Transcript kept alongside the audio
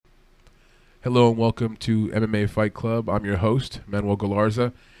Hello and welcome to MMA Fight Club. I'm your host, Manuel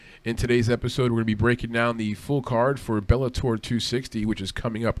Galarza. In today's episode, we're going to be breaking down the full card for Bellator 260, which is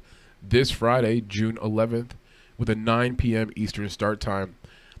coming up this Friday, June 11th, with a 9 p.m. Eastern start time.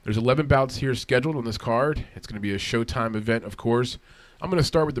 There's 11 bouts here scheduled on this card. It's going to be a Showtime event, of course. I'm going to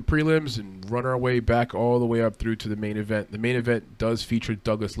start with the prelims and run our way back all the way up through to the main event. The main event does feature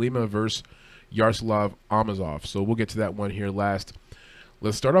Douglas Lima versus Yaroslav Amosov, so we'll get to that one here last.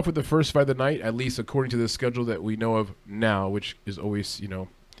 Let's start off with the first fight of the night, at least according to the schedule that we know of now, which is always,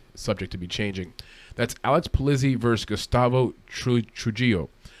 subject to be changing. That's Alex Polizzi versus Gustavo Trujillo.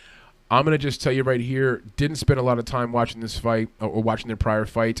 I'm going to just tell you right here, didn't spend a lot of time watching this fight or watching their prior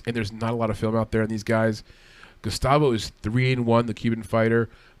fights, and there's not a lot of film out there on these guys. Gustavo is 3-1, the Cuban fighter.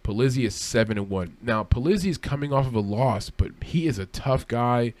 Polizzi is 7-1. Now, Polizzi is coming off of a loss, but he is a tough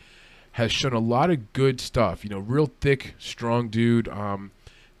guy. Has shown a lot of good stuff. Real thick, strong dude.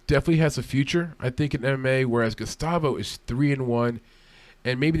 Definitely has a future, I think, in MMA, whereas Gustavo is 3-1.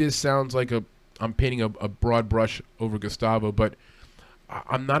 And maybe this sounds like I'm painting a broad brush over Gustavo, but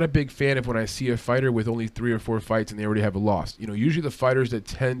I'm not a big fan of when I see a fighter with only 3 or 4 fights and they already have a loss. Usually the fighters that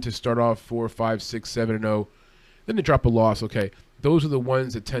tend to start off 4, 5, 6, 7-0, then they drop a loss. Okay, those are the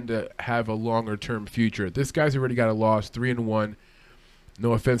ones that tend to have a longer-term future. This guy's already got a loss, 3-1.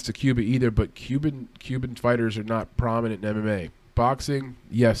 No offense to Cuba either, but Cuban fighters are not prominent in MMA. Boxing,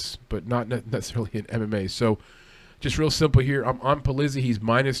 yes, but not necessarily in MMA. So just real simple here. I'm on Polizzi. He's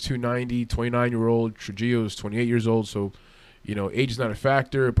minus 290, 29-year-old. Trujillo is 28 years old, so, age is not a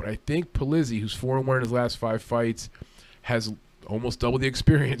factor. But I think Polizzi, who's 4-1 in his last 5 fights, has almost double the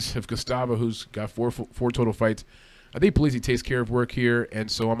experience of Gustavo, who's got four total fights. I think Polizzi takes care of work here,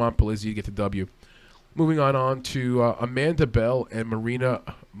 and so I'm on Polizzi to get the W. Moving on to Amanda Bell and Marina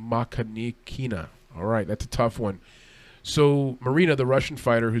Makhanikina. All right, that's a tough one. So Marina, the Russian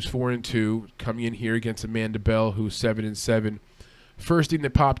fighter who's 4-2, coming in here against Amanda Bell, who's 7-7. First thing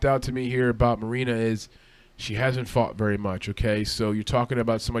that popped out to me here about Marina is she hasn't fought very much. Okay, so you're talking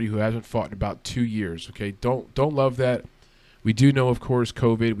about somebody who hasn't fought in about 2 years. Okay, don't love that. We do know, of course,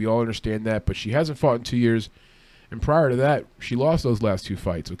 COVID. We all understand that, but she hasn't fought in 2 years. And prior to that, she lost those last 2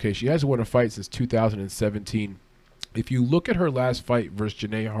 fights. Okay, she hasn't won a fight since 2017. If you look at her last fight versus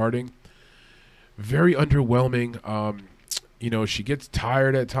Janae Harding, very underwhelming. She gets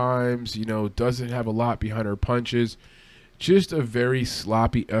tired at times. Doesn't have a lot behind her punches. Just a very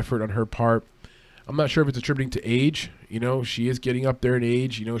sloppy effort on her part. I'm not sure if it's attributing to age. She is getting up there in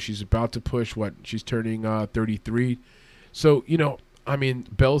age. She's about to push she's turning 33. So,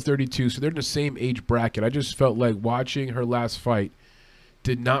 Bell's 32, so they're in the same age bracket. I just felt like watching her last fight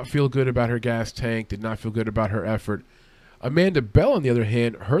did not feel good about her gas tank, did not feel good about her effort. Amanda Bell, on the other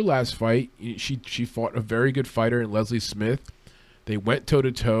hand, her last fight, she fought a very good fighter in Leslie Smith. They went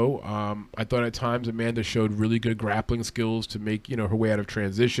toe-to-toe. I thought at times Amanda showed really good grappling skills to make, her way out of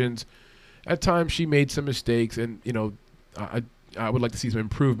transitions. At times she made some mistakes, and, I would like to see some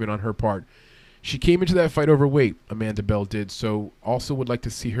improvement on her part. She came into that fight overweight, Amanda Bell did, so also would like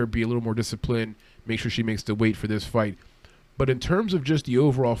to see her be a little more disciplined, make sure she makes the weight for this fight. But in terms of just the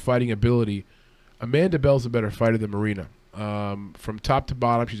overall fighting ability, Amanda Bell's a better fighter than Marina. From top to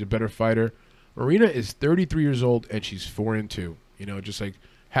bottom, she's a better fighter. Marina is 33 years old, and she's 4-2. Just like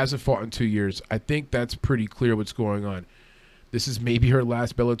hasn't fought in 2 years. I think that's pretty clear what's going on. This is maybe her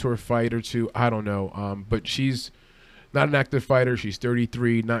last Bellator fight or 2. I don't know. But she's not an active fighter. She's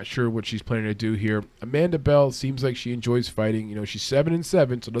 33. Not sure what she's planning to do here. Amanda Bell seems like she enjoys fighting. She's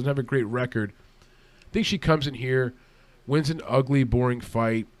 7-7, so doesn't have a great record. I think she comes in here, wins an ugly, boring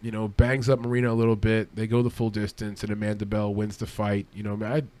fight. Bangs up Marina a little bit. They go the full distance, and Amanda Bell wins the fight.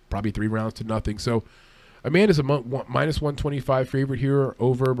 Probably 3 rounds to nothing. So Amanda's a minus 125 favorite here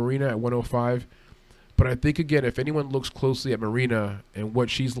over Marina at 105. But I think, again, if anyone looks closely at Marina and what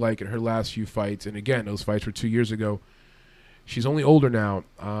she's like in her last few fights, and again, those fights were 2 years ago, she's only older now.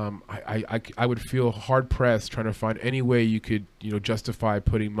 I would feel hard-pressed trying to find any way you could, justify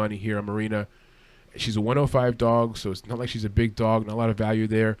putting money here on Marina. She's a 105 dog, so it's not like she's a big dog, not a lot of value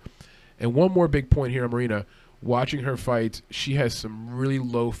there. And one more big point here on Marina. Watching her fight, she has some really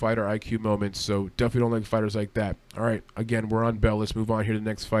low fighter IQ moments, so definitely don't like fighters like that. All right, again, we're on Bell. Let's move on here to the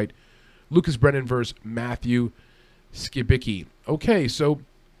next fight. Lucas Brennan versus Matthew Skibicki. Okay, so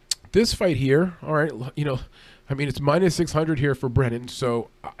this fight here, all right, it's minus 600 here for Brennan, so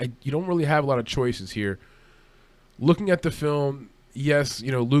you don't really have a lot of choices here. Looking at the film, yes,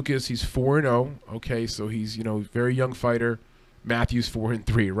 Lucas, he's 4-0. Okay, so he's, very young fighter. Matthew's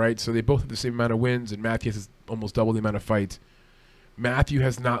 4-3, right? So they both have the same amount of wins, and Matthew has almost double the amount of fights. Matthew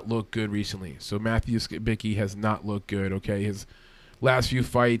has not looked good recently. So Matthew Skibicki has not looked good, okay? His last few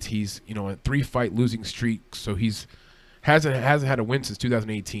fights, he's a 3-fight losing streak, so he's hasn't had a win since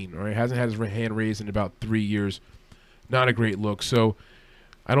 2018. All right, hasn't had his hand raised in about 3 years. Not a great look. So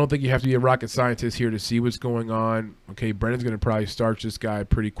I don't think you have to be a rocket scientist here to see what's going on. Okay, Brendan's going to probably starch this guy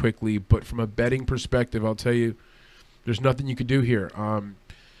pretty quickly, but from a betting perspective, I'll tell you, there's nothing you can do here.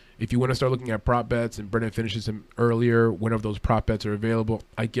 If you want to start looking at prop bets and Brendan finishes him earlier, whenever those prop bets are available,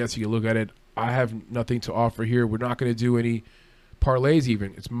 I guess you can look at it. I have nothing to offer here. We're not going to do any parlays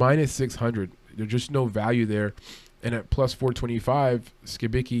even. It's minus 600. There's just no value there. And at plus 425,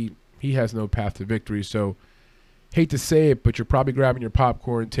 Skibicki, he has no path to victory. So hate to say it, but you're probably grabbing your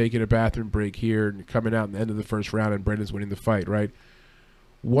popcorn, taking a bathroom break here, and coming out in the end of the first round, and Brendan's winning the fight, right?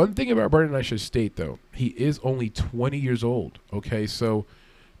 One thing about Brendan I should state, though, he is only 20 years old, okay? So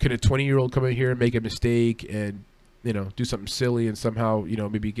can a 20-year-old come in here and make a mistake and, do something silly and somehow,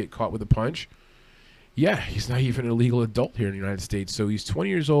 maybe get caught with a punch? Yeah, he's not even an illegal adult here in the United States. So he's 20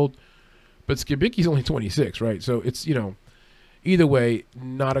 years old, but Skibicki's only 26, right? So it's, either way,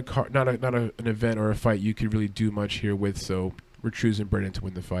 not an event or a fight you could really do much here with. So we're choosing Brendan to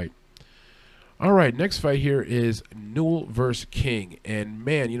win the fight. All right, next fight here is Newell versus King. And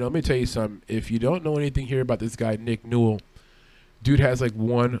man, let me tell you something. If you don't know anything here about this guy, Nick Newell, dude has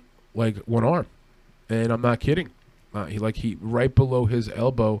one arm, and I'm not kidding. He right below his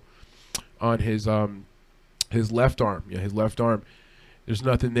elbow on his left arm. Yeah, his left arm. There's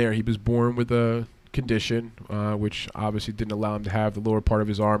nothing there. He was born with a condition, which obviously didn't allow him to have the lower part of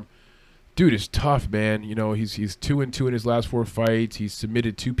his arm. Dude is tough, man. He's 2-2 in his last 4 fights. He's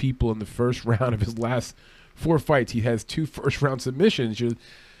submitted 2 people in the first round of his last 4 fights. He has 2 first-round submissions.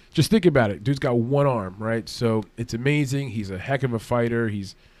 Just think about it. Dude's got 1 arm, right? So it's amazing. He's a heck of a fighter.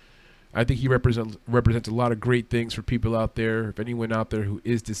 I think he represents a lot of great things for people out there. If anyone out there who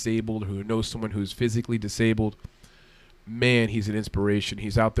is disabled, who knows someone who's physically disabled, man, he's an inspiration.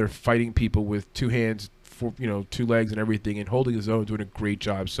 He's out there fighting people with 2 hands, 2 legs and everything, and holding his own, doing a great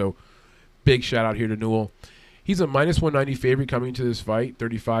job. So big shout out here to Newell. He's a minus 190 favorite coming into this fight,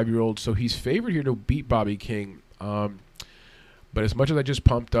 35-year-old. So he's favored here to beat Bobby King. But as much as I just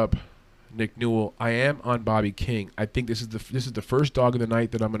pumped up Nick Newell, I am on Bobby King. I think this is the first dog of the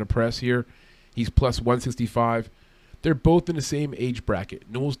night that I'm going to press here. He's plus 165. They're both in the same age bracket.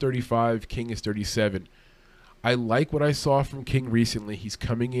 Newell's 35, King is 37. I like what I saw from King recently. He's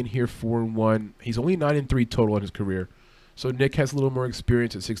coming in here 4-1. He's only 9-3 total in his career. So Nick has a little more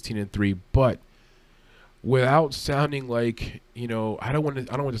experience at 16-3, but without sounding like, I don't want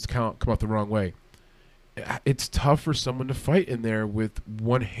this to come off the wrong way. It's tough for someone to fight in there with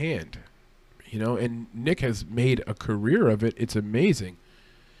 1 hand, and Nick has made a career of it. It's amazing.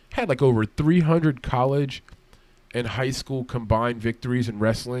 Had over 300 college and high school combined victories in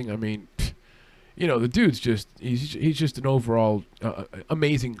wrestling. I mean, the dude's he's just an overall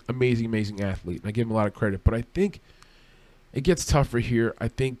amazing athlete. And I give him a lot of credit, but I think it gets tougher here. I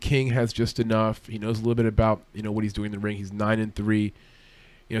think King has just enough. He knows a little bit about, what he's doing in the ring. He's 9-3.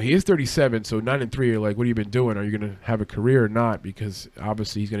 He is 37, so 9-3 are like, what have you been doing? Are you going to have a career or not? Because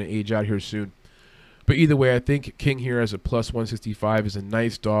obviously he's going to age out here soon. But either way, I think King here as a plus 165 is a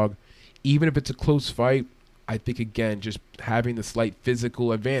nice dog. Even if it's a close fight, I think, again, just having the slight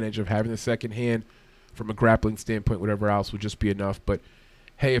physical advantage of having the second hand from a grappling standpoint, whatever else, would just be enough. But,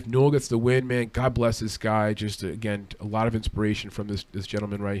 hey, if Newell gets the win, man, God bless this guy. Just, again, a lot of inspiration from this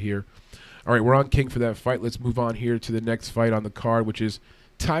gentleman right here. All right, we're on King for that fight. Let's move on here to the next fight on the card, which is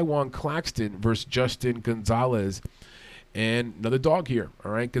Taiwan Claxton versus Justin Gonzalez. And another dog here,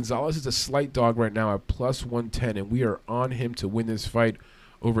 all right? Gonzalez is a slight dog right now at plus 110, and we are on him to win this fight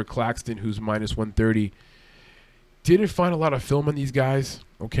over Claxton, who's minus 130. Didn't find a lot of film on these guys,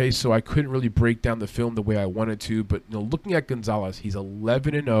 okay? So I couldn't really break down the film the way I wanted to. But, looking at Gonzalez, he's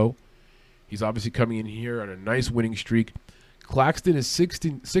 11-0. He's obviously coming in here on a nice winning streak. Claxton is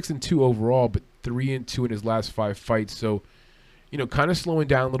 6-2 overall, but 3-2 in his last 5 fights. So, kind of slowing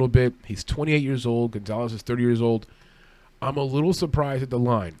down a little bit. He's 28 years old. Gonzalez is 30 years old. I'm a little surprised at the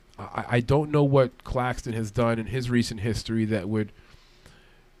line. I don't know what Claxton has done in his recent history that would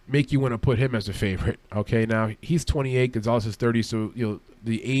make you want to put him as a favorite. Okay, now he's 28, Gonzalez is 30, so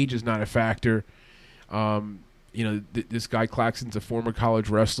the age is not a factor. This guy Claxton's a former college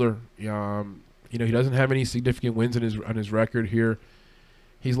wrestler. He doesn't have any significant wins on his record here.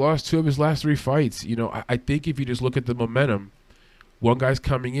 He's lost 2 of his last 3 fights. I think if you just look at the momentum, one guy's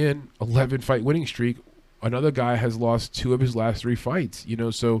coming in 11-fight winning streak. Another guy has lost 2 of his last 3 fights.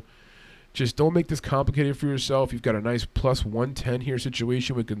 So just don't make this complicated for yourself. You've got a nice plus 110 here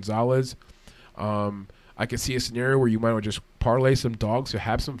situation with Gonzalez. I could see a scenario where you might just parlay some dogs to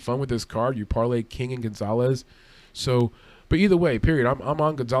have some fun with this card. You parlay King and Gonzalez. So But either way, period. I'm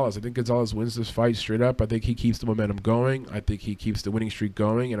on Gonzalez. I think Gonzalez wins this fight straight up. I think he keeps the momentum going. I think he keeps the winning streak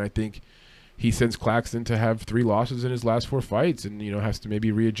going, and I think he sends Claxton to have 3 losses in his last 4 fights, and has to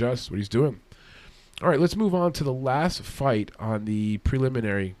maybe readjust what he's doing. All right, let's move on to the last fight on the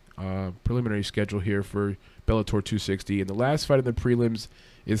preliminary schedule here for Bellator 260, and the last fight in the prelims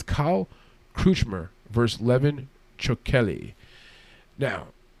is Kyle Kruchmer versus Levin Chokeli. Now,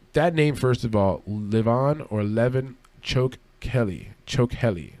 that name, first of all, Levin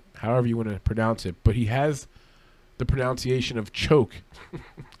Chokeli, however you want to pronounce it, but he has the pronunciation of choke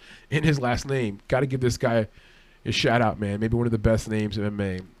in his last name. Got to give this guy a shout out, man. Maybe one of the best names in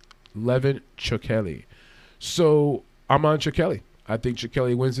MMA, Levin Chokeli. So I'm on Chokeli. I think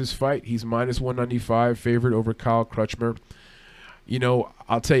Chokeli wins this fight. He's minus 195 favorite over Kyle Kruchmer.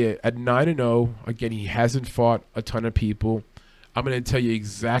 I'll tell you, at 9-0, again, he hasn't fought a ton of people. I'm going to tell you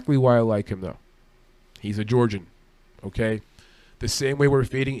exactly why I like him, though. He's a Georgian, okay? The same way we're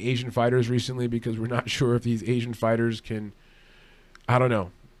fading Asian fighters recently because we're not sure if these Asian fighters can, I don't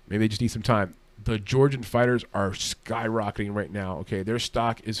know, maybe they just need some time. The Georgian fighters are skyrocketing right now, okay? Their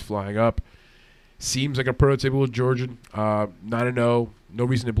stock is flying up. Seems like a prototypical Georgian, 9-0. No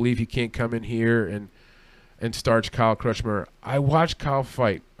reason to believe he can't come in here and starch Kyle Kruchmer. I watched Kyle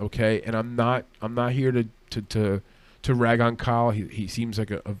fight, okay, and I'm not here to rag on Kyle. He seems like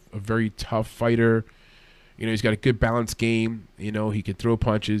a very tough fighter. He's got a good balanced game. He can throw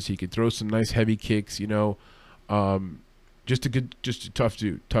punches. He can throw some nice heavy kicks. Just a tough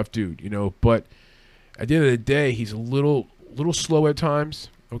dude. But at the end of the day, he's a little slow at times.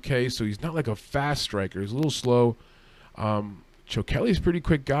 Okay, so he's not like a fast striker. He's a little slow. Chokeli's a pretty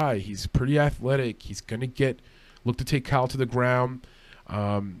quick guy. He's pretty athletic. He's gonna look to take Kyle to the ground.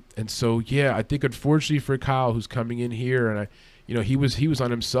 And so yeah, I think unfortunately for Kyle, who's coming in here, and he was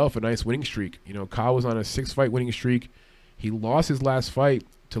on himself a nice winning streak. Kyle was on a 6-fight winning streak. He lost his last fight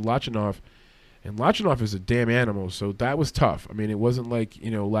to Lachinov, and Lachinov is a damn animal. So that was tough. I mean, it wasn't like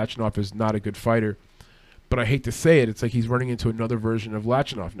Lachinov is not a good fighter, but I hate to say it, it's like he's running into another version of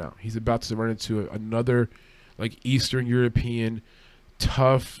Lachinov now. He's about to run into another like Eastern European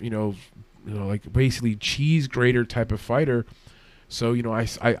tough, like basically cheese grater type of fighter. So I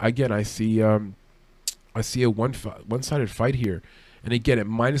see a one-sided fight here, and again at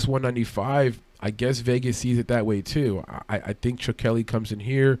minus 195. I guess Vegas sees it that way too. I think Chokeli comes in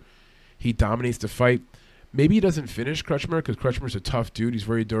here, he dominates the fight. Maybe he doesn't finish Kruchmer because Kruchmer's a tough dude. He's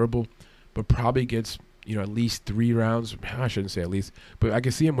very durable, but probably gets at least 3 rounds. I shouldn't say at least, but I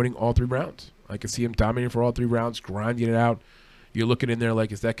can see him winning all 3 rounds. I can see him dominating for all 3 rounds, grinding it out. You're looking in there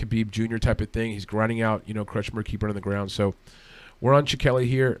like, is that Khabib Jr. type of thing? He's grinding out, Kruchmer, keep running the ground. So we're on Chokeli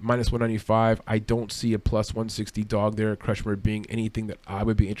here, minus 195. I don't see a plus 160 dog there. Kruchmer being anything that I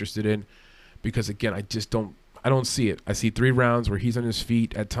would be interested in because, again, I don't see it. I see 3 rounds where he's on his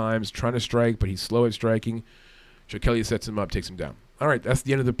feet at times trying to strike, but he's slow at striking. Chokeli sets him up, takes him down. All right, that's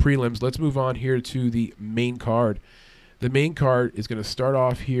the end of the prelims. Let's move on here to the main card. The main card is going to start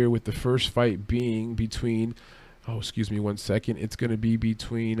off here with the first fight being between, excuse me one second. It's going to be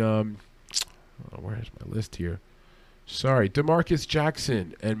between, where's my list here? Sorry, DeMarcus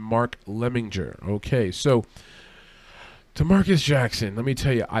Jackson and Mark Lemminger. Okay, so DeMarcus Jackson, let me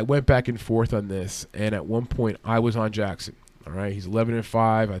tell you, I went back and forth on this, and at one point I was on Jackson. All right, he's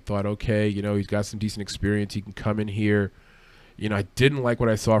 11-5. I thought, okay, he's got some decent experience. He can come in here. I didn't like what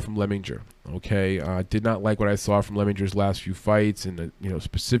I saw from Lemminger. Okay, I did not like what I saw from Lemminger's last few fights, and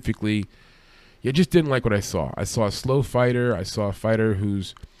specifically, just didn't like what I saw. I saw a slow fighter. I saw a fighter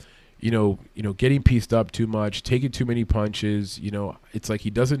who's, getting pieced up too much, taking too many punches. It's like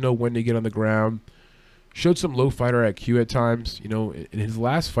he doesn't know when to get on the ground. Showed some low fighter IQ at times. In his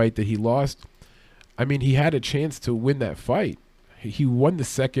last fight that he lost, I mean, he had a chance to win that fight. He won the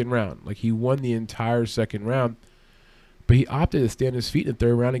second round. Like, he won the entire second round. But he opted to stay on his feet in the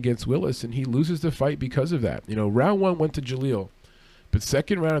 3rd round against Willis, and he loses the fight because of that. Round 1 went to Jaleel. But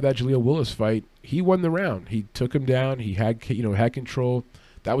second round of that Jaleel Willis fight, he won the round. He took him down. He had, had control.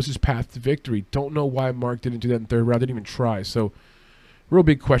 That was his path to victory. Don't know why Mark didn't do that in the 3rd round. Didn't even try. So real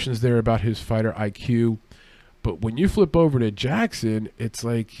big questions there about his fighter IQ. But when you flip over to Jackson, it's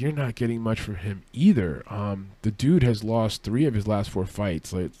like you're not getting much from him either. The dude has lost 3 of his last 4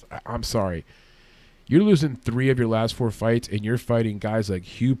 fights. Like, I'm sorry. You're losing 3 of your last 4 fights, and you're fighting guys like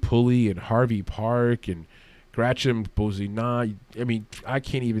Hugh Pulley and Harvey Park and Gracham Bozina. I mean, I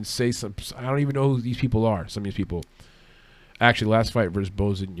can't even say some. I don't even know who these people are. Some of these people. Actually, last fight versus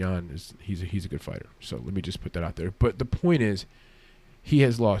Bozignan he's a good fighter. So let me just put that out there. But the point is, he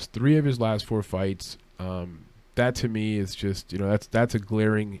has lost 3 of his last 4 fights. That to me is just that's a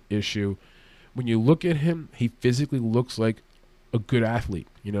glaring issue. when you look at him, he physically looks like a good athlete,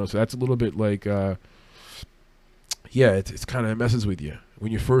 you know. So that's a little bit like, yeah, it's kind of messes with you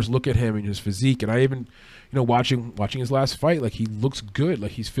when you first look at him and his physique. And I even, you know, watching his last fight, like he looks good,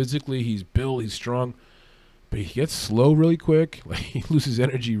 like he's physically, he's built, he's strong, but he gets slow really quick. Like he loses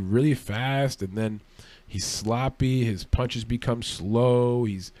energy really fast, and then he's sloppy. His punches become slow.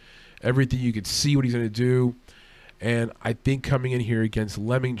 He's everything you could see what he's going to do. And I think coming in here against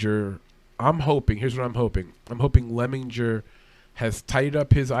Lemminger, I'm hoping, here's what I'm hoping. I'm hoping Lemminger has tidied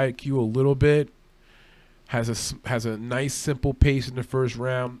up his IQ a little bit, has a nice simple pace in the first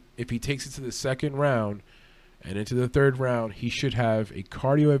round. If he takes it to the second round and into the third round, he should have a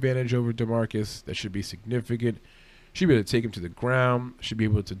cardio advantage over DeMarcus that should be significant. Should be able to take him to the ground, should be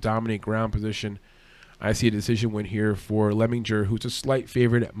able to dominate ground position. I see a decision win here for Lemminger, who's a slight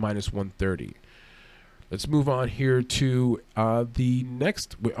favorite at -130. Let's move on here to the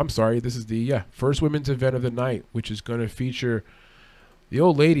next. I'm sorry, this is the first women's event of the night, which is going to feature the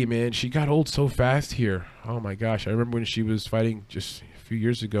old lady, man. She got old so fast here. Oh my gosh, I remember when she was fighting just a few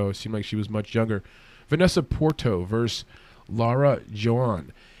years ago. It seemed like she was much younger. Vanessa Porto versus Lara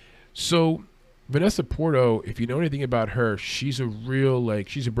Joan. So Vanessa Porto, if you know anything about her, she's a real,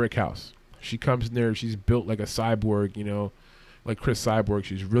 she's a brick house. She comes in there, she's built like a cyborg, you know, like Chris Cyborg.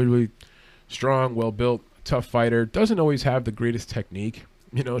 She's really, really strong, well-built, tough fighter. Doesn't always have the greatest technique.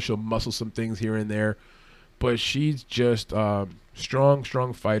 You know, she'll muscle some things here and there. But she's just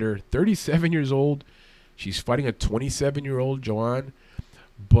strong fighter. 37 years old. She's fighting a 27-year-old Joan.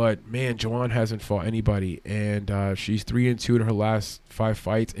 But, man, Joan hasn't fought anybody. And she's 3-2 in her last 5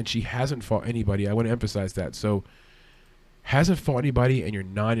 fights. And she hasn't fought anybody. I want to emphasize that. So, hasn't fought anybody, and you're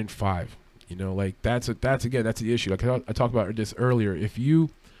 9-5. You know, like, that's the issue. Like I talked about this earlier. If you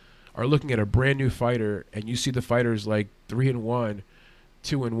are looking at a brand new fighter and you see the fighters like 3-1,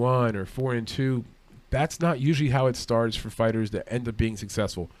 2-1, or 4-2, that's not usually how it starts for fighters that end up being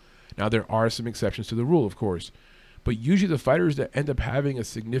successful. Now, there are some exceptions to the rule, of course, but usually the fighters that end up having a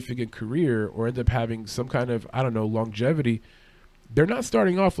significant career or end up having some kind of, I don't know, longevity, they're not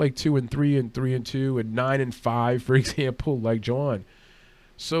starting off like 2-3 and 3-2 and 9-5, for example, like Joan.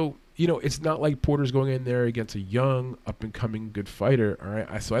 So, you know, it's not like Porter's going in there against a young, up-and-coming good fighter, all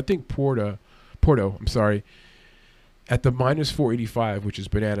right? So I think Porto, at the -485, which is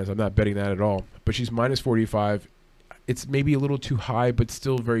bananas. I'm not betting that at all. But she's -485. It's maybe a little too high, but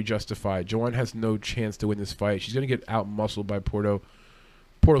still very justified. Joan has no chance to win this fight. She's going to get out-muscled by Porto.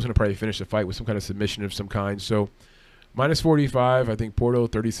 Porto's going to probably finish the fight with some kind of submission of some kind. So -485, I think Porto,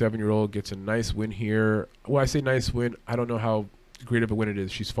 37-year-old, gets a nice win here. Well, I say nice win. I don't know how great of a win it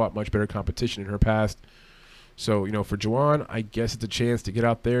is. She's fought much better competition in her past. So, you know, for Joan, I guess it's a chance to get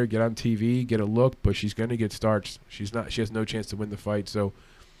out there, get on TV, get a look, but she's going to get starched. She has no chance to win the fight. So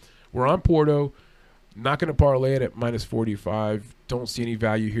we're on Porto. Not going to parlay it at -45. Don't see any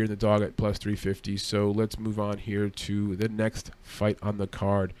value here in the dog at +350. So let's move on here to the next fight on the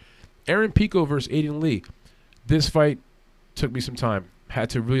card. Aaron Pico versus Aiden Lee. This fight took me some time. Had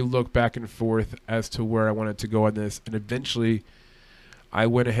to really look back and forth as to where I wanted to go on this. And eventually I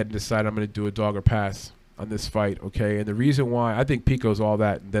went ahead and decided I'm going to do a dog or pass on this fight, okay? And the reason why, I think Pico's all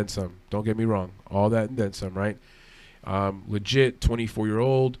that and then some. Don't get me wrong. All that and then some, right? Legit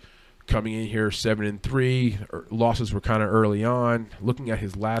 24-year-old coming in here 7-3. Losses were kind of early on. Looking at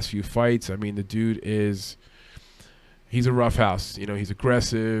his last few fights, I mean, the dude he's a rough house. You know, he's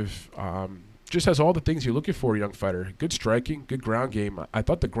aggressive. Just has all the things you're looking for, a young fighter. Good striking, good ground game. I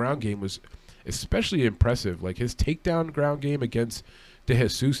thought the ground game was especially impressive. Like his takedown ground game against De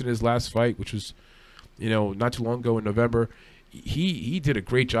Jesus in his last fight, which was, you know, not too long ago in November, he did a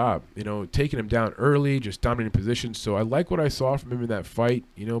great job, you know, taking him down early, just dominating positions. So I like what I saw from him in that fight,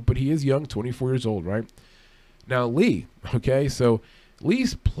 you know, but he is young, 24 years old, right? Now Lee, okay, so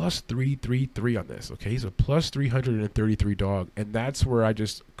Lee's +333 on this, okay? He's a +333 dog, and that's where I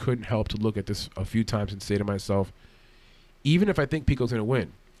just couldn't help to look at this a few times and say to myself, even if I think Pico's going to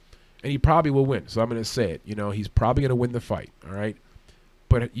win, and he probably will win, so I'm going to say it, you know, he's probably going to win the fight, all right?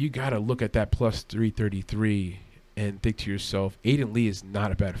 But you got to look at that +333 and think to yourself, Aiden Lee is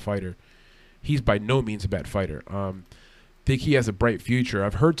not a bad fighter. He's by no means a bad fighter. Think he has a bright future.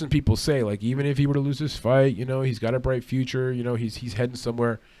 I've heard some people say, like, even if he were to lose this fight, you know, he's got a bright future. You know, he's heading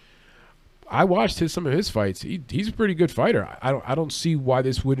somewhere. I watched some of his fights. He's a pretty good fighter. I don't see why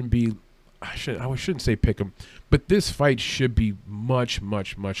this wouldn't be. I shouldn't say pick him, but this fight should be much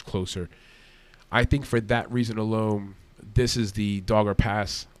closer. I think for that reason alone, this is the dog or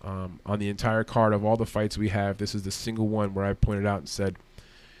pass on the entire card of all the fights we have. This is the single one where I pointed out and said,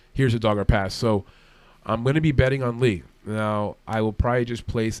 here's a dog or pass. So I'm going to be betting on Lee. Now, I will probably just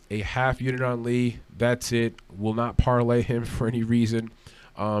place a half unit on Lee. That's it. Will not parlay him for any reason.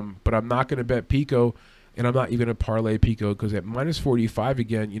 But I'm not going to bet Pico, and I'm not even going to parlay Pico because at minus 45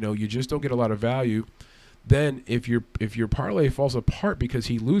 again, you just don't get a lot of value. Then if your parlay falls apart because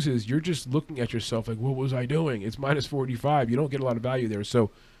he loses, you're just looking at yourself like, what was I doing? It's minus 45. You don't get a lot of value there. So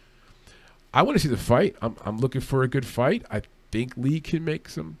I want to see the fight. I'm looking for a good fight. I think Lee can make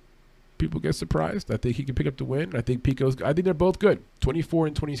some people get surprised. I think he can pick up the win. I think they're both good. 24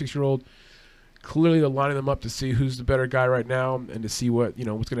 and 26-year-old. Clearly they're lining them up to see who's the better guy right now and to see what's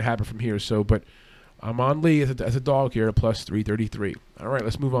going to happen from here. So, but I'm on Lee as a dog here, plus 333. All right,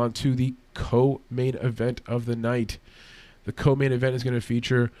 let's move on to the co-main event of the night. The co-main event is going to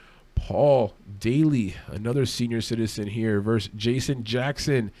feature Paul Daly, another senior citizen here, versus Jason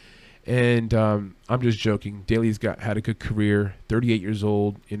Jackson. And I'm just joking. Daly's had a good career, 38 years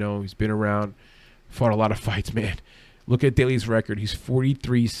old. He's been around, fought a lot of fights, man. Look at Daly's record. He's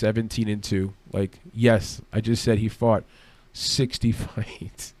 43-17-2. Like, yes, I just said he fought 60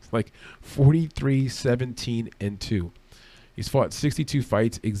 fights. Like 43-17-2. He's fought 62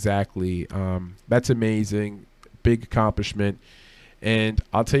 fights exactly. That's amazing. Big accomplishment. And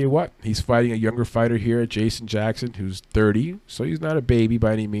I'll tell you what, he's fighting a younger fighter here, Jason Jackson, who's 30. So he's not a baby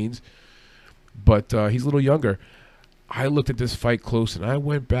by any means, but he's a little younger. I looked at this fight close, and I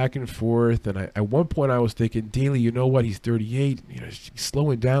went back and forth. And at one point, I was thinking, Daly, you know what? He's 38. He's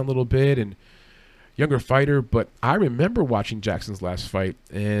slowing down a little bit, and younger fighter. But I remember watching Jackson's last fight,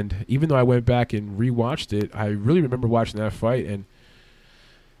 and even though I went back and rewatched it, I really remember watching that fight, and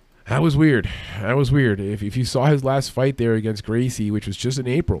that was weird. That was weird. If you saw his last fight there against Gracie, which was just in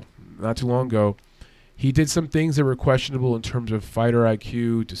April, not too long ago, he did some things that were questionable in terms of fighter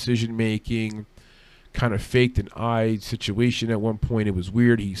IQ, decision making. Kind of faked an eye situation at one point. It was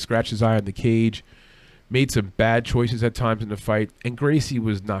weird. He scratched his eye on the cage, made some bad choices at times in the fight, and Gracie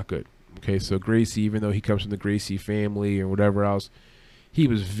was not good. Okay, so Gracie, even though he comes from the Gracie family or whatever else, he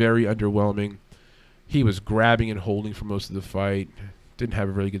was very underwhelming. He was grabbing and holding for most of the fight. Didn't have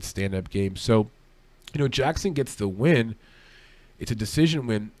a really good stand-up game. So, Jackson gets the win. It's a decision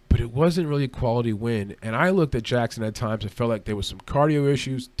win, but it wasn't really a quality win. And I looked at Jackson at times and felt like there was some cardio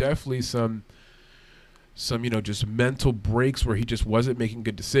issues, definitely some just mental breaks where he just wasn't making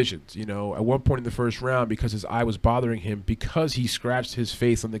good decisions. At one point in the first round, because his eye was bothering him, because he scratched his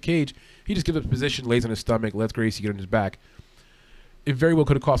face on the cage, he just gives up position, lays on his stomach, lets Gracie get on his back. It very well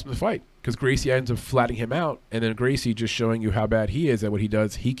could have cost him the fight because Gracie ends up flattening him out, and then Gracie just showing you how bad he is at what he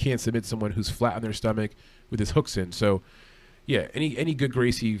does. He can't submit someone who's flat on their stomach with his hooks in. So, yeah, any good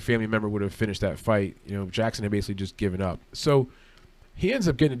Gracie family member would have finished that fight. Jackson had basically just given up. So he ends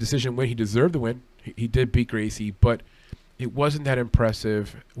up getting a decision win. He deserved the win. He did beat Gracie, but it wasn't that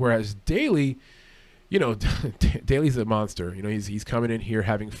impressive. Whereas Daly, Daly's a monster. He's coming in here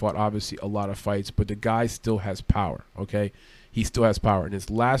having fought obviously a lot of fights, but the guy still has power. Okay, he still has power. In his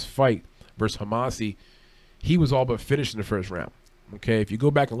last fight versus Hamasi, he was all but finished in the first round. Okay, if you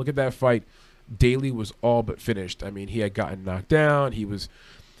go back and look at that fight, Daly was all but finished. I mean, he had gotten knocked down. He was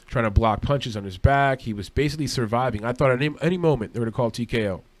trying to block punches on his back. He was basically surviving. I thought at any moment they were going to call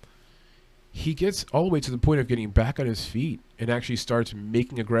TKO. He gets all the way to the point of getting back on his feet and actually starts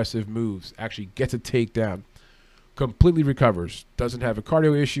making aggressive moves, actually gets a takedown, completely recovers, doesn't have a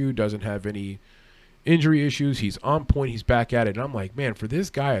cardio issue, doesn't have any injury issues. He's on point. He's back at it. And I'm like, man, for this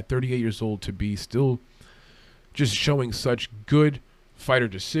guy at 38 years old to be still just showing such good fighter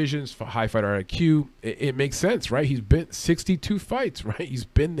decisions, high fighter IQ, it makes sense, right? He's been 62 fights, right? He's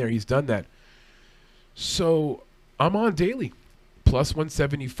been there. He's done that. So I'm on Daly. Plus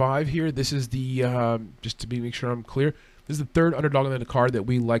 175 here. This is the, just to make sure I'm clear, this is the third underdog on the card that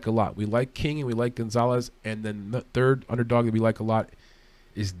we like a lot. We like King and we like Gonzalez, and then the third underdog that we like a lot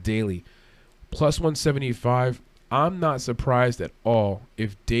is Daly. Plus 175. I'm not surprised at all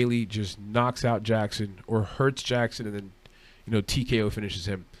if Daly just knocks out Jackson or hurts Jackson and then, TKO finishes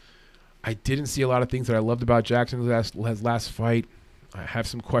him. I didn't see a lot of things that I loved about Jackson's last fight. I have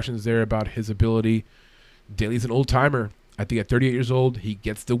some questions there about his ability. Daly's an old-timer. I think at 38 years old, he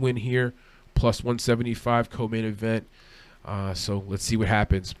gets the win here. Plus 175 co-main event. So let's see what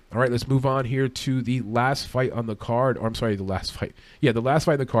happens. All right, let's move on here to the last fight on the card. Or I'm sorry, the last fight. Yeah, the last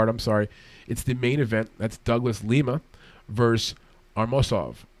fight on the card. I'm sorry. It's the main event. That's Douglas Lima versus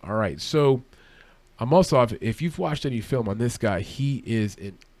Amosov. All right, so Amosov, if you've watched any film on this guy, he is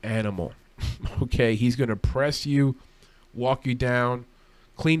an animal. Okay, he's going to press you, walk you down,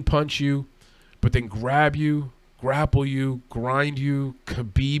 clean punch you, but then grab you, grapple you, grind you,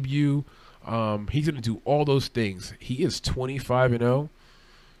 Khabib you. He's going to do all those things. He is 25-0,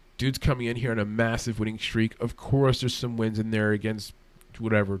 Dude's coming in here on a massive winning streak. Of course, there's some wins in there against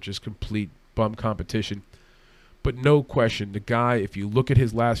whatever, just complete bum competition. But no question, the guy, if you look at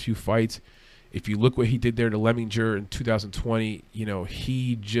his last few fights, if you look what he did there to Lemminger in 2020,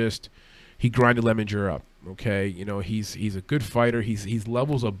 he grinded Lemminger up. Okay, he's a good fighter. He's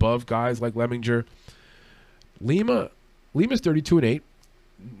levels above guys like Lemminger. Lima's 32-8.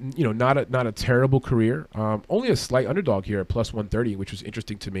 Not a terrible career. Only a slight underdog here at plus 130, which was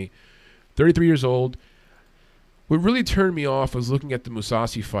interesting to me. 33 years old. What really turned me off was looking at the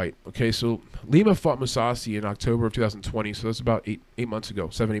Mousasi fight. Okay, so Lima fought Mousasi in October of 2020, so that's about 7-8 months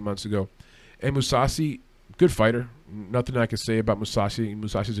ago. And Mousasi, good fighter. Nothing I can say about Mousasi.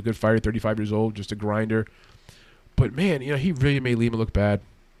 Mousasi's a good fighter, 35 years old, just a grinder. But man, he really made Lima look bad.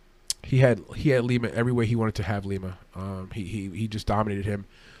 He had Lima every way he wanted to have Lima. He just dominated him.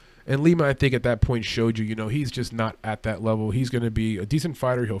 And Lima, I think at that point showed you, he's just not at that level. He's going to be a decent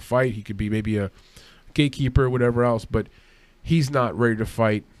fighter. He'll fight. He could be maybe a gatekeeper, whatever else, but he's not ready to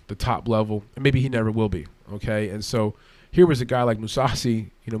fight the top level. And maybe he never will be. Okay. And so here was a guy like Mousasi.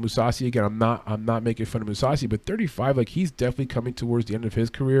 Mousasi, again, I'm not making fun of Mousasi, but 35, like he's definitely coming towards the end of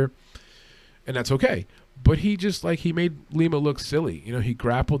his career. And that's okay. But he made Lima look silly. He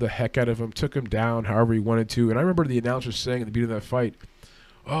grappled the heck out of him, took him down however he wanted to. And I remember the announcer saying at the beginning of that fight,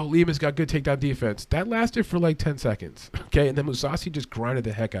 oh, Lima's got good takedown defense. That lasted for like 10 seconds. Okay, and then Mousasi just grinded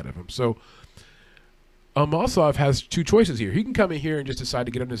the heck out of him. So Almasov has two choices here. He can come in here and just decide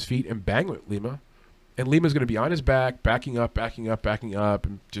to get on his feet and bang with Lima. And Lima's going to be on his back, backing up,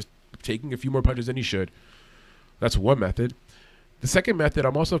 and just taking a few more punches than he should. That's one method. The second method,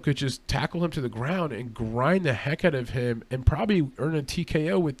 Almasov could just tackle him to the ground and grind the heck out of him and probably earn a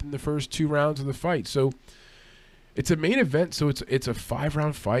TKO within the first 2 rounds of the fight. So it's a main event, so it's a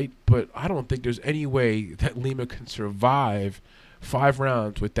 5-round fight, but I don't think there's any way that Lima can survive 5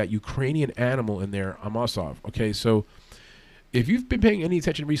 rounds with that Ukrainian animal in there, Almasov. Okay, so if you've been paying any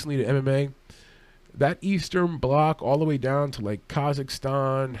attention recently to MMA, that Eastern Bloc all the way down to like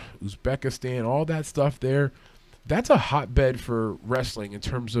Kazakhstan, Uzbekistan, all that stuff there, that's a hotbed for wrestling in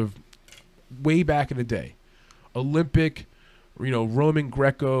terms of way back in the day. Olympic, Roman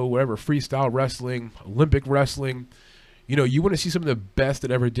Greco, whatever, freestyle wrestling, Olympic wrestling. You want to see some of the best that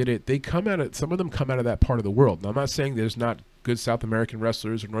ever did it. Some of them come out of that part of the world. Now, I'm not saying there's not good South American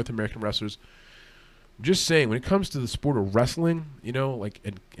wrestlers or North American wrestlers. I'm just saying when it comes to the sport of wrestling,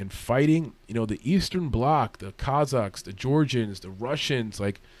 and fighting, the Eastern Bloc, the Kazakhs, the Georgians, the Russians,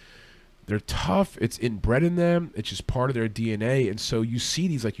 they're tough. It's inbred in them. It's just part of their DNA. And so you see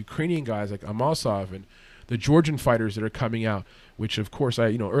these Ukrainian guys like Almasov and the Georgian fighters that are coming out, which of course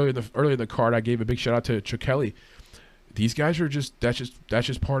earlier in the card I gave a big shout out to Chokeli. These guys are that's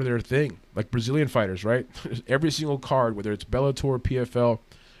just part of their thing. Like Brazilian fighters, right? Every single card, whether it's Bellator, PFL, or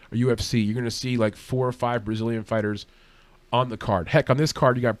UFC, you're going to see 4 or 5 Brazilian fighters on the card. Heck, on this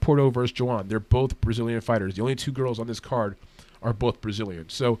card you got Porto versus Joanne. They're both Brazilian fighters. The only 2 girls on this card are both Brazilian.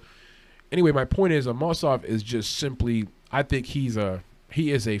 So anyway, my point is Almasov is just simply, I think he is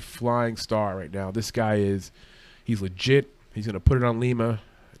a flying star right now. This guy he's legit. He's going to put it on Lima,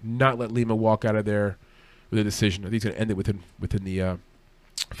 not let Lima walk out of there with a decision. I think he's going to end it within the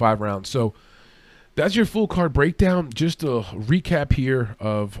 5 rounds. So that's your full card breakdown. Just a recap here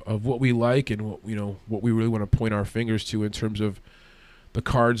of what we like and what we really want to point our fingers to in terms of the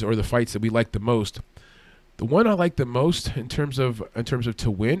cards or the fights that we like the most. The one I like the most in terms of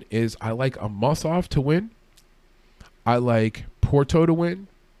to win is I like Almasov to win. I like Porto to win.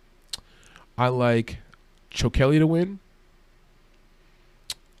 I like Chokeli to win.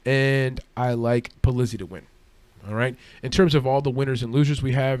 And I like Polizzi to win. All right. In terms of all the winners and losers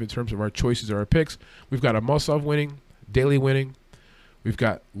we have, in terms of our choices or our picks, we've got Almasov winning, Daly winning. We've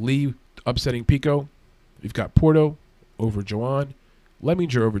got Lee upsetting Pico. We've got Porto over Joanne,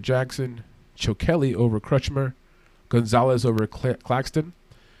 Lemminger over Jackson, Chokeli over Crutchmer, Gonzalez over Claxton,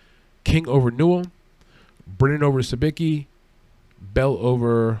 King over Newell, Brennan over Sabicki, Bell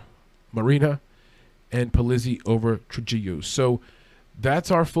over Marina, and Polizzi over Trujillo. So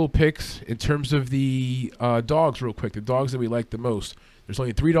that's our full picks in terms of the dogs real quick, the dogs that we like the most. There's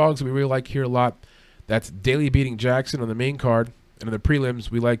only 3 dogs that we really like here a lot. That's Daly beating Jackson on the main card. And on the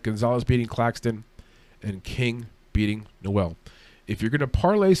prelims, we like Gonzalez beating Claxton and King beating Noel. If you're going to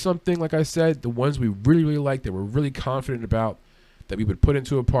parlay something, like I said, the ones we really, really like that we're really confident about that we would put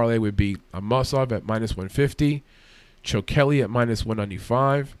into a parlay would be Almasov at -150, Chokeli at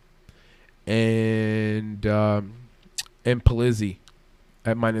 -195, and Polizzi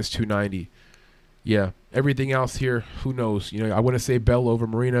at -290. Yeah, everything else here, who knows? I want to say Bell over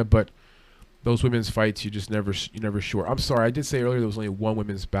Marina, but those women's fights, you're never sure. I'm sorry, I did say earlier there was only one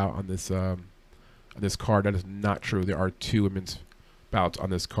women's bout on this card. That is not true. There are 2 women's bouts on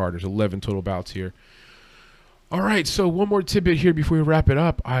this card. There's 11 total bouts here. All right, so one more tidbit here before we wrap it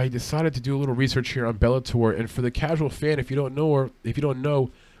up. I decided to do a little research here on Bellator, and for the casual fan, if you don't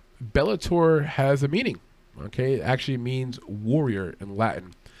know, Bellator has a meaning. Okay, it actually means warrior in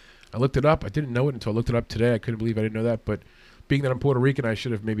Latin. I looked it up. I didn't know it until I looked it up today. I couldn't believe I didn't know that, but being that I'm Puerto Rican, I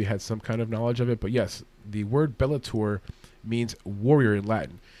should have maybe had some kind of knowledge of it. But yes, the word Bellator means warrior in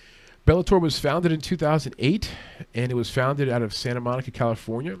Latin. Bellator was founded in 2008, and it was founded out of Santa Monica,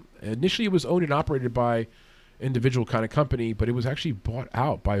 California. Initially, it was owned and operated by individual kind of company, but it was actually bought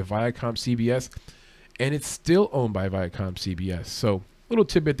out by Viacom CBS, and it's still owned by Viacom CBS. So, little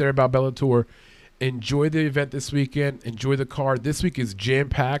tidbit there about Bellator. Enjoy the event this weekend. Enjoy the card. This week is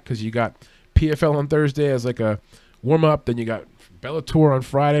jam-packed because you got PFL on Thursday as like a warm-up. Then you got Bellator on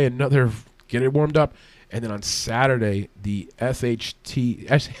Friday, another get it warmed up. And then on Saturday, the SHIT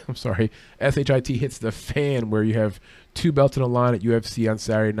hits the fan, where you have 2 belts on the line at UFC on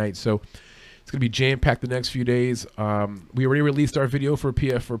Saturday night. So it's going to be jam-packed the next few days. We already released our video for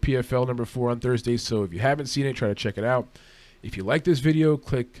PFL number 4 on Thursday. So if you haven't seen it, try to check it out. If you like this video,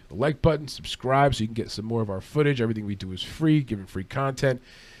 click the like button, subscribe so you can get some more of our footage. Everything we do is free, giving free content.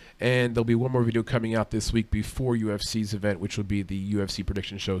 And there'll be one more video coming out this week before UFC's event, which will be the UFC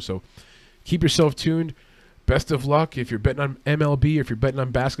prediction show. So keep yourself tuned. Best of luck. If you're betting on MLB, if you're betting on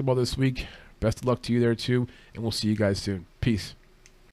basketball this week, best of luck to you there too. And we'll see you guys soon. Peace.